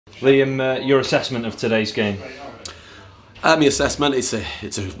Liam, your assessment of today's game? My assessment, it's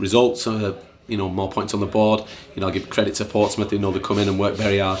a result. More points on the board. I give credit to Portsmouth. They come in and work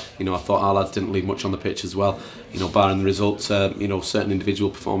very hard. I thought our lads didn't leave much on the pitch as well. Barring the results, certain individual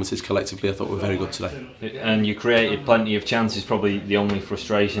performances collectively, I thought were very good today. And you created plenty of chances. Probably the only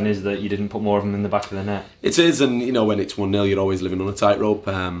frustration is that you didn't put more of them in the back of the net. It is, and when it's 1-0, you're always living on a tightrope.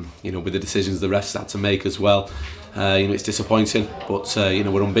 With the decisions the refs had to make as well. It's disappointing, but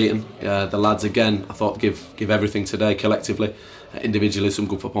we're unbeaten. The lads again, I thought give everything today collectively. Individually, some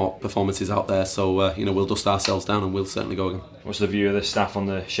good performances out there, so we'll dust ourselves down and we'll certainly go again. What's the view of the staff on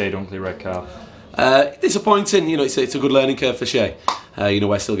the Shea Dunkley red card? Disappointing. It's a good learning curve for Shea.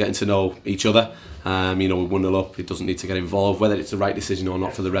 We're still getting to know each other. We're 1-0 up. He doesn't need to get involved. Whether it's the right decision or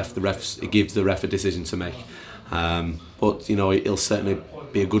not for the ref, it gives the ref a decision to make. But it'll certainly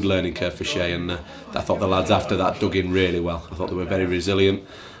be a good learning curve for Shea, and I thought the lads after that dug in really well. I thought they were very resilient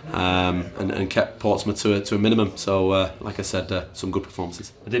and kept Portsmouth to a minimum. So, like I said, some good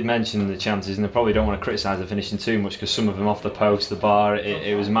performances. I did mention the chances, and I probably don't want to criticise the finishing too much because some of them off the post, the bar,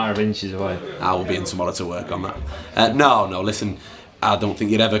 it was a matter of inches away. I will be in tomorrow to work on that. No, listen. I don't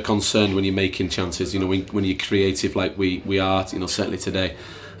think you're ever concerned when you're making chances. When you're creative like we are. Certainly today.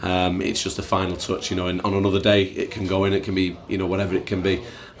 It's just a final touch, and on another day it can go in, it can be, whatever it can be.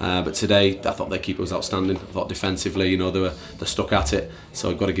 But today I thought their keeper was outstanding. I thought defensively, they're stuck at it. So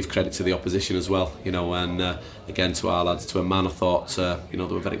I've got to give credit to the opposition as well, and again to our lads, to a man, I thought, they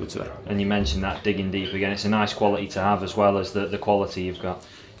were very good today. And you mentioned that digging deep again. It's a nice quality to have as well as the quality you've got.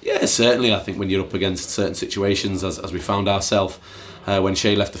 Yeah, certainly. I think when you're up against certain situations, as we found ourselves when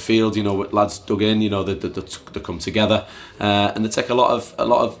Shea left the field, lads dug in, they come together, and they take a lot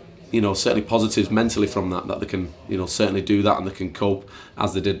of certainly positives mentally from that they can certainly do that and they can cope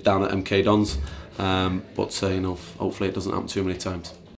as they did down at MK Dons. But hopefully it doesn't happen too many times.